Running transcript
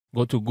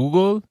Go to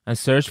Google and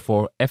search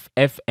for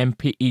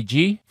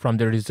FFmpeg. From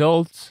the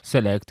results,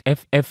 select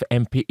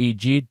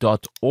ffmpeg.org.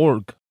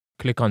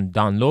 Click on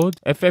download.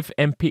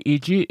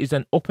 FFmpeg is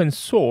an open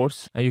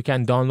source and you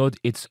can download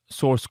its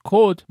source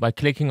code by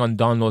clicking on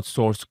download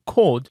source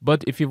code.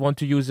 But if you want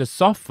to use the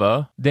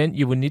software, then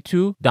you will need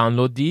to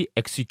download the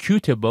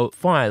executable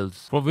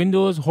files. For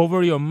Windows,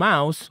 hover your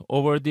mouse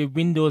over the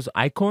Windows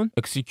icon.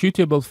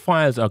 Executable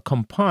files are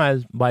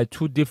compiled by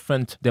two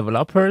different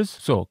developers.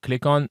 So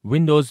click on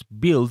Windows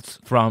builds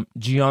from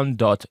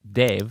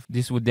geon.dev.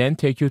 This would then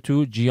take you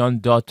to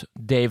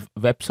geon.dev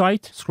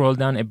website. Scroll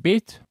down a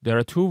bit. There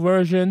are two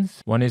versions.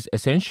 One is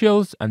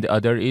Essentials and the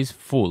other is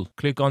Full.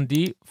 Click on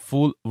the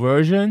full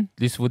version.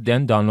 This would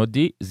then download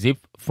the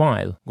zip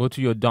file. Go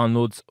to your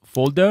downloads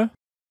folder.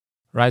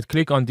 Right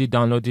click on the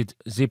downloaded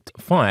zipped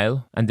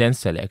file and then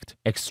select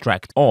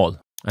Extract All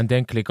and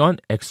then click on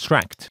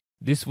Extract.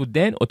 This would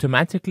then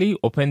automatically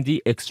open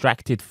the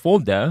extracted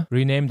folder.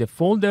 Rename the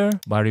folder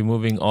by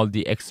removing all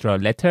the extra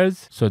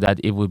letters so that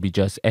it will be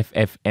just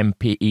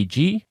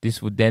FFmpeg.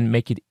 This would then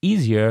make it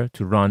easier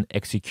to run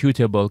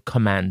executable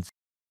commands.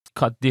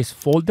 Cut this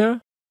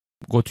folder,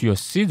 go to your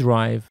C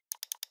drive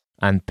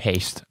and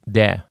paste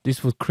there.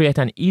 This will create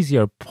an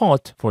easier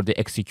path for the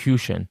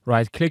execution.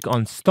 Right click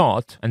on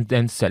Start and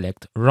then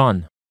select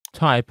Run.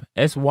 Type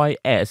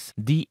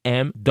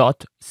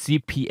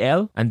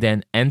sysdm.cpl and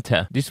then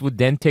enter. This would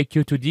then take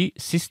you to the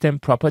System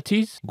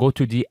Properties. Go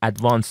to the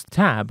Advanced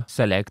tab,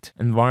 select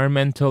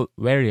Environmental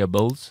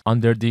Variables.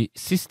 Under the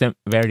System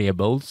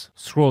Variables,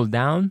 scroll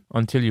down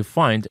until you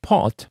find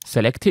Path,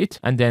 select it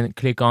and then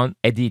click on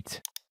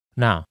Edit.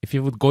 Now, if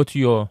you would go to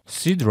your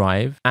C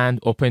drive and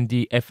open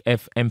the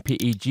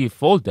FFmpeg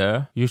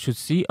folder, you should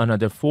see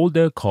another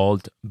folder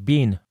called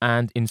bin.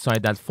 And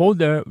inside that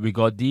folder, we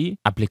got the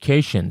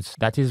applications.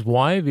 That is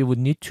why we would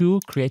need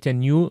to create a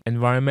new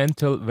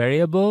environmental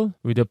variable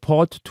with a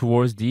path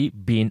towards the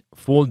bin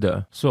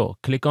folder. So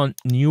click on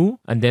New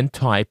and then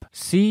type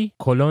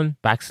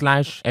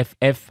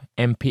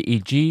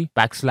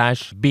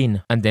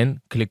c:/ffmpeg/bin and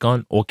then click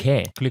on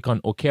OK. Click on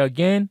OK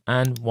again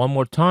and one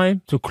more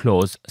time to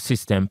close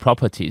System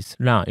Properties.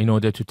 Now, in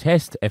order to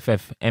test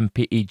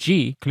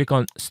FFmpeg, click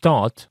on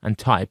Start and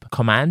type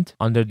Command.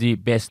 Under the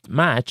Best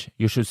Match,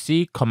 you should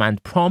see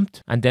Command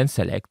Prompt and then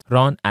select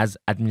Run as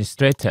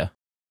Administrator.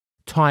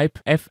 Type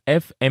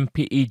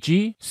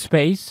FFmpeg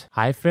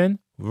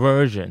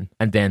 -version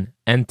and then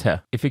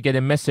enter. If you get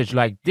a message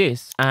like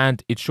this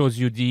and it shows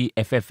you the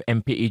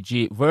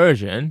FFmpeg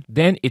version,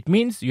 then it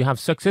means you have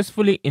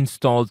successfully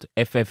installed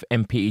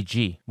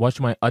FFmpeg. Watch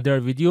my other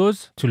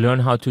videos to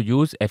learn how to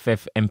use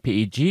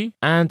FFmpeg.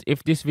 And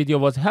if this video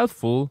was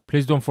helpful,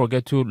 please don't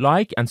forget to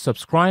like and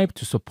subscribe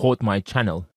to support my channel.